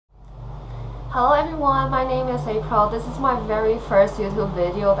Hello everyone, my name is April. This is my very first YouTube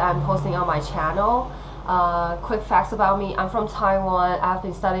video that I'm posting on my channel. Quick facts about me. I'm from Taiwan. I've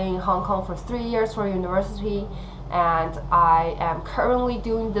been studying in Hong Kong for 3 years for university, and I am currently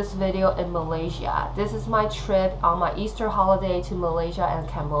doing this video in Malaysia. This is my trip on my Easter holiday to Malaysia and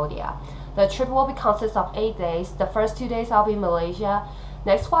Cambodia. The trip will consist of 8 days. The first 2 days I'll be in Malaysia.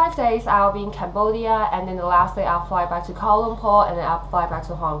 Next 5 days I'll be in Cambodia, and then the last day I'll fly back to Kuala Lumpur, and then I'll fly back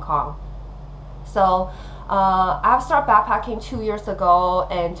to Hong Kong. So I've started backpacking 2 years ago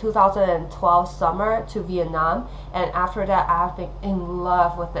in 2012 summer to Vietnam, and after that I've been in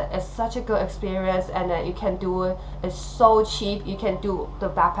love with it. It's such a good experience, and you can do it. It's so cheap. You can do the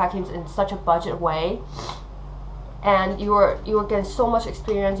backpacking in such a budget way, and you will get so much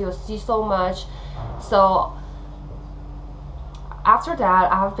experience. You'll see so much. So after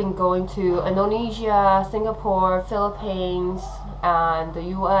that, I've been going to Indonesia, Singapore, Philippines, and the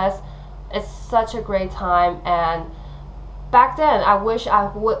US. It's such a great time, and back then I wish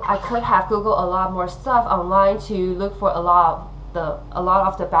I could have Googled a lot more stuff online to look for a lot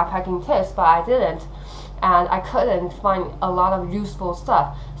of the backpacking tips, but I didn't, and I couldn't find a lot of useful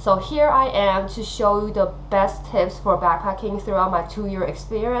stuff. So here I am to show you the best tips for backpacking throughout my 2-year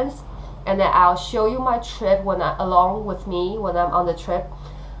experience, and then I'll show you my trip along with me when I'm on the trip.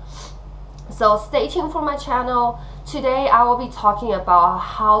 So stay tuned for my channel. Today I will be talking about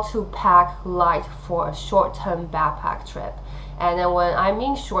how to pack light for a short-term backpack trip. And then when I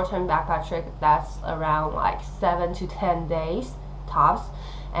mean short-term backpack trip, that's around like 7 to 10 days tops.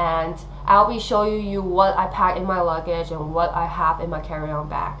 And I'll be showing you what I pack in my luggage and what I have in my carry-on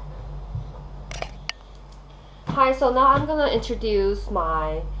bag. Hi, so now I'm gonna introduce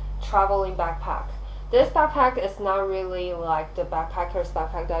my traveling backpack. This backpack is not really like the backpacker's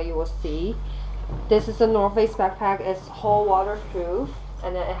backpack that you will see. This is a North Face backpack. It's whole waterproof,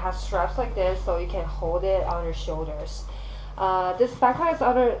 and then it has straps like this so you can hold it on your shoulders. This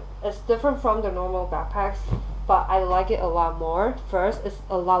backpack is different from the normal backpacks, but I like it a lot more. First, it's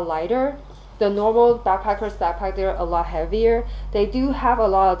a lot lighter. The normal backpacker's backpack, they're a lot heavier. They do have a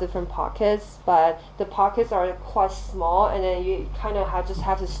lot of different pockets, but the pockets are quite small, and then you kind of just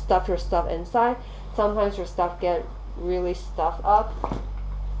have to stuff your stuff inside. Sometimes your stuff get really stuffed up.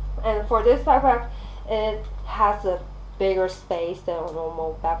 And for this backpack, it has a bigger space than a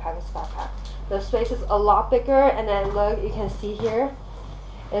normal backpacker's backpack. The space is a lot bigger, and then look, you can see here,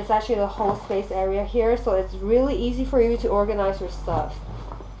 it's actually the whole space area here, so it's really easy for you to organize your stuff.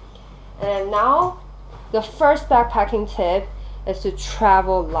 And now, the first backpacking tip is to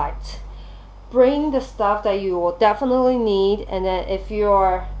travel light. Bring the stuff that you will definitely need, and then if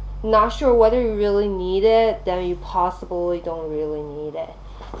you're not sure whether you really need it, then you possibly don't really need it.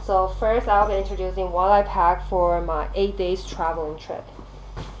 So first I'll be introducing what I pack for my 8 days traveling trip.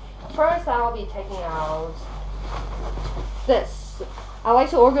 First I'll be taking out this. I like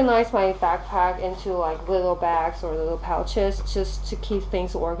to organize my backpack into like little bags or little pouches just to keep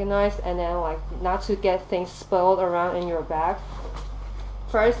things organized, and then like not to get things spilled around in your bag.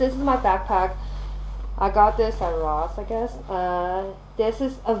 First, this is my backpack. I got this at Ross, I guess. This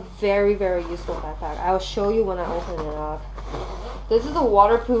is a very, very useful backpack. I'll show you when I open it up. This is a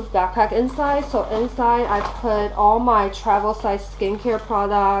waterproof backpack inside. So inside I put all my travel size skincare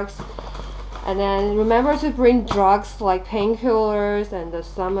products. And then remember to bring drugs like painkillers and the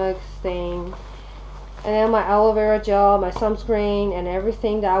stomach thing. And then my aloe vera gel, my sunscreen, and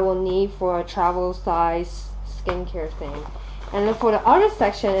everything that I will need for a travel size skincare thing. And then for the other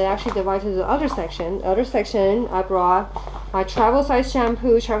section, it actually divides into the other section. The other section, I brought my travel size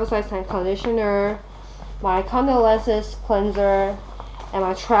shampoo, travel size conditioner, my contact lenses cleanser, and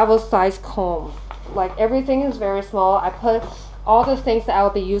my travel size comb. Like everything is very small. I put all the things that I will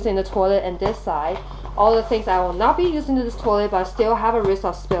be using in the toilet in this side, all the things I will not be using in this toilet but still have a risk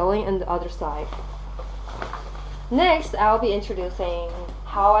of spilling in the other side. Next, I'll be introducing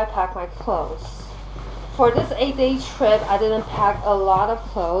how I pack my clothes. For this 8-day trip, I didn't pack a lot of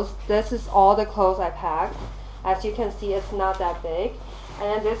clothes. This is all the clothes I packed. As you can see, it's not that big.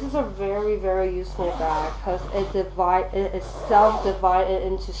 And this is a very, very useful bag because it's self-divided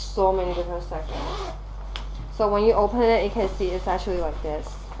into so many different sections. So when you open it, you can see it's actually like this.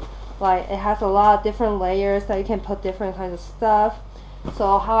 Like it has a lot of different layers that you can put different kinds of stuff.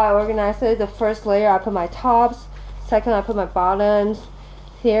 So how I organize it, the first layer I put my tops, second I put my bottoms,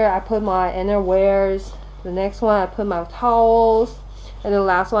 here I put my innerwears, the next one I put my towels, and the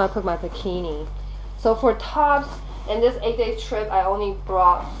last one I put my bikini. So for tops, in this 8-day trip, I only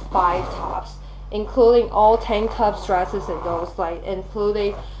brought 5 tops, including all tank tops, dresses, and those, like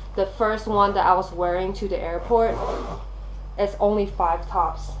including the first one that I was wearing to the airport. It's only 5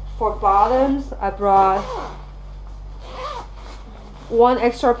 tops For bottoms, I brought one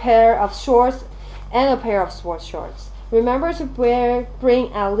extra pair of shorts and a pair of sports shorts. Remember to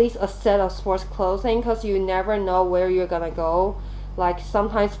bring at least a set of sports clothing because you never know where you're gonna go. Like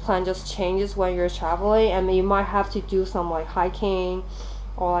sometimes plan just changes when you're traveling, and you might have to do some like hiking,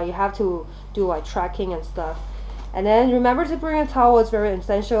 or like you have to do like trekking and stuff. And then remember to bring a towel, it's very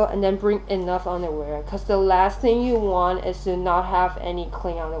essential, and then bring enough underwear because the last thing you want is to not have any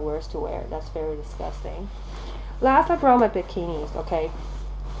clean underwears to wear. That's very disgusting. Last, I brought my bikinis, okay?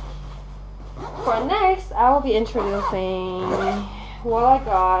 For next, I will be introducing what I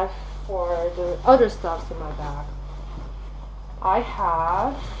got for the other stuffs in my bag. I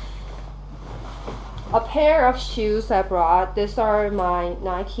have a pair of shoes I brought. These are my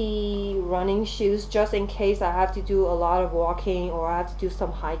Nike running shoes just in case I have to do a lot of walking or I have to do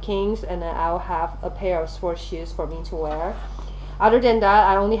some hikings, and then I'll have a pair of sports shoes for me to wear. Other than that,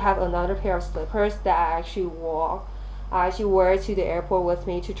 I only have another pair of slippers that I actually wear to the airport with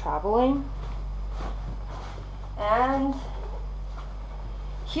me to traveling. And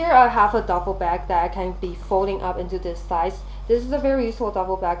here I have a duffel bag that I can be folding up into this size. This is a very useful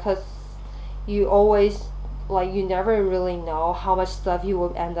duffel bag because you always, like, you never really know how much stuff you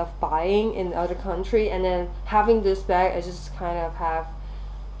will end up buying in the other country, and then having this bag is just kind of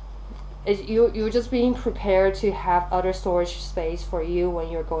you're just being prepared to have other storage space for you when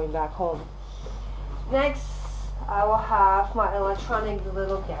you're going back home. Next, I will have my electronic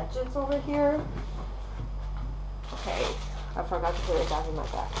little gadgets over here. Okay, I forgot to put it back in my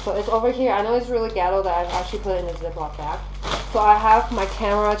bag. So it's over here. I know it's really ghetto that I've actually put it in a Ziploc bag. So I have my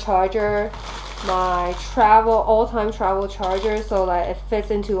camera charger, my all-time travel charger, so that it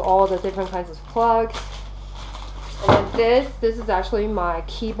fits into all the different kinds of plugs. And then this is actually my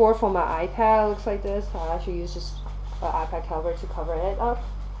keyboard for my iPad. It looks like this. I actually use just an iPad cover to cover it up.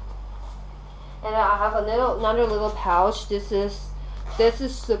 And then I have another little pouch. This is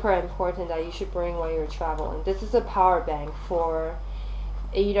super important that you should bring when you're traveling. This is a power bank for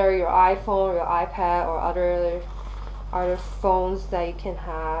either your iPhone, your iPad, or other phones that you can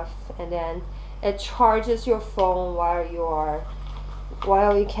have, and then it charges your phone while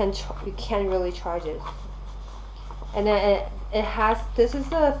you can't really charge it. And then it has, this is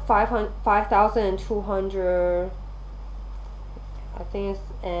the 5200, I think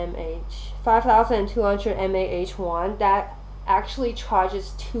it's 5200 mAh one that actually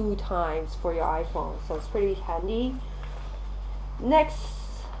charges 2 times for your iPhone, so it's pretty handy. Next,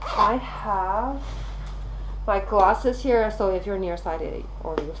 I have my glasses here. So if you're nearsighted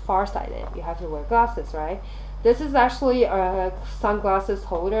or you're farsighted, you have to wear glasses, right? This is actually a sunglasses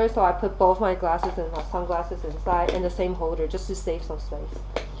holder, so I put both my glasses and my sunglasses inside in the same holder just to save some space.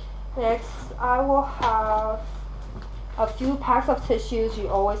 Next, I will have a few packs of tissues. You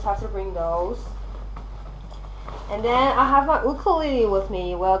always have to bring those. And then I have my ukulele with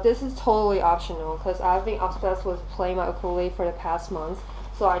me. Well, this is totally optional because I've been obsessed with playing my ukulele for the past month.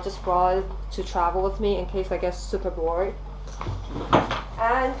 So I just brought it to travel with me in case I get super bored.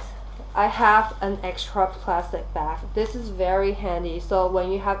 And I have an extra plastic bag. This is very handy. So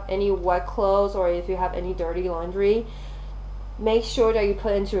when you have any wet clothes or if you have any dirty laundry, make sure that you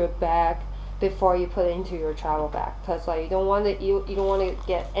put it into your bag before you put it into your travel bag, because like you don't want to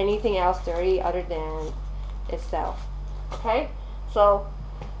get anything else dirty other than itself. Okay, so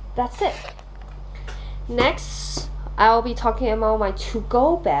that's it. Next, I'll be talking about my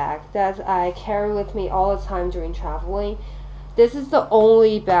to-go bag that I carry with me all the time during traveling. This is the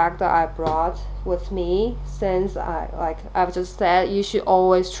only bag that I brought with me since I've just said, you should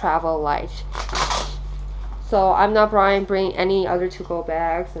always travel light. So I'm not bringing any other to-go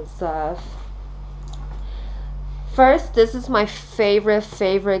bags and stuff. First, this is my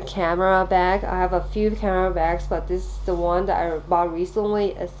favorite camera bag. I have a few camera bags, but this is the one that I bought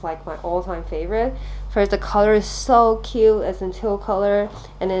recently. It's like my all-time favorite. First, the color is so cute. It's in teal color,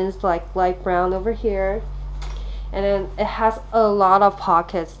 and then it's like light brown over here. And then it has a lot of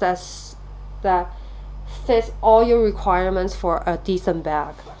pockets that fits all your requirements for a decent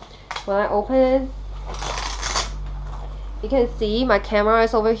bag. When I open it, you can see my camera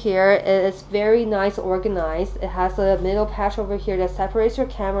is over here. It is very nice organized. It has a middle patch over here that separates your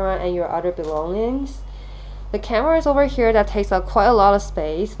camera and your other belongings. The camera is over here that takes up quite a lot of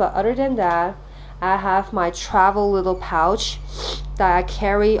space, but other than that, I have my travel little pouch that I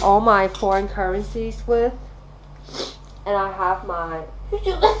carry all my foreign currencies with. And I have my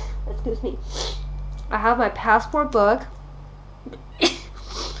excuse me. I have my passport book.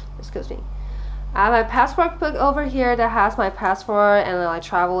 Excuse me. I have my passport book over here that has my passport and my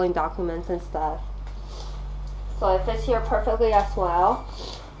traveling documents and stuff. So it fits here perfectly as well.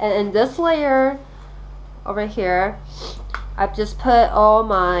 And in this layer over here, I've just put all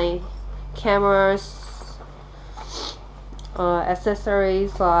my cameras,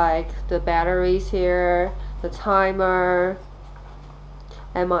 accessories like the batteries here, the timer,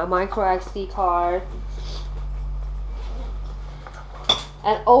 and my micro SD card.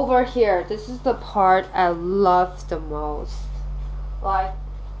 And over here, this is the part I love the most. Like,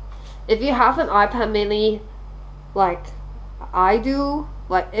 if you have an iPad mini like I do,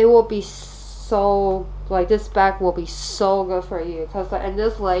 like it will be so, like this bag will be so good for you, because in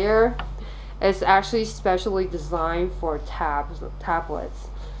this layer it's actually specially designed for tablets.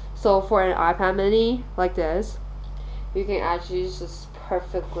 So for an iPad mini like this, you can actually just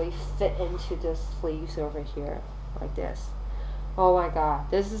perfectly fit into the sleeves over here like this. Oh my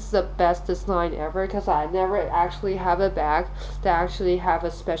god, this is the best design ever, because I never actually have a bag that actually have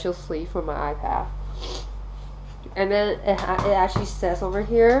a special sleeve for my iPad. And then it actually says over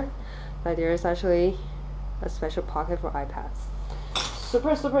here that there is actually a special pocket for iPads.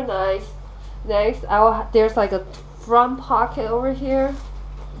 Super nice. Next, there's like a front pocket over here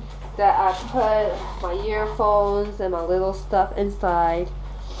that I put my earphones and my little stuff inside.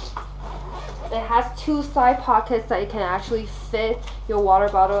 It has two side pockets that you can actually fit your water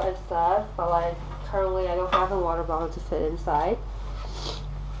bottle and stuff, but like currently I don't have a water bottle to fit inside.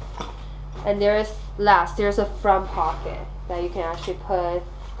 And there's a front pocket that you can actually put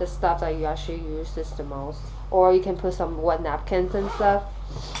the stuff that you actually use this the most, or you can put some wet napkins and stuff.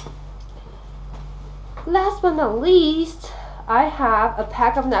 Last but not least, I have a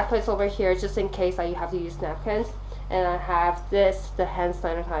pack of napkins over here just in case that you have to use napkins. And I have the hand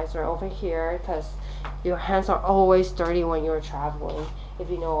sanitizer over here, because your hands are always dirty when you're traveling, if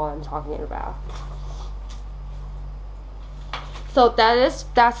you know what I'm talking about. So that's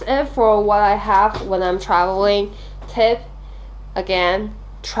it for what I have when I'm traveling. Tip, again,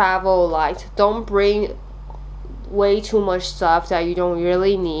 travel light. Don't bring way too much stuff that you don't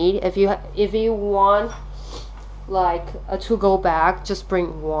really need. If you want like a to-go bag, just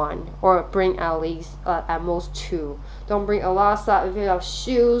bring one, or bring at least at most two. Don't bring a lot of stuff. If you have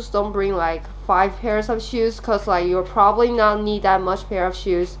shoes, don't bring like 5 pairs of shoes, because like you'll probably not need that much pair of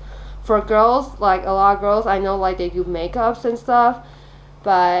shoes. For girls, like a lot of girls I know, like they do makeups and stuff,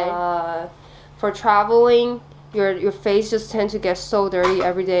 but for traveling, your face just tends to get so dirty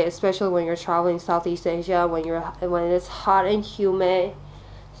every day, especially when you're traveling Southeast Asia, when it's hot and humid.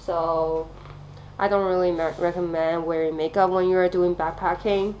 So I don't really recommend wearing makeup when you're doing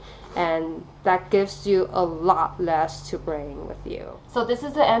backpacking, and that gives you a lot less to bring with you. So this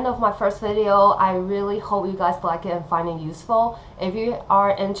is the end of my first video. I really hope you guys like it and find it useful. If you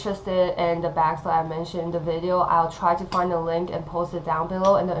are interested in the bags that I mentioned in the video, I'll try to find a link and post it down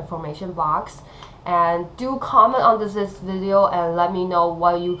below in the information box. And do comment on this video and let me know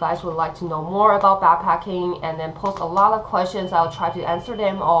what you guys would like to know more about backpacking, and then post a lot of questions. I'll try to answer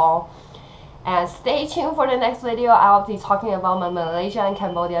them all. And stay tuned for the next video. I'll be talking about my Malaysia and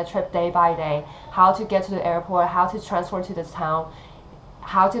Cambodia trip day by day. How to get to the airport, how to transfer to this town,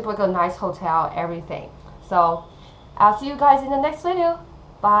 how to book a nice hotel, everything. So I'll see you guys in the next video.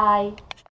 Bye.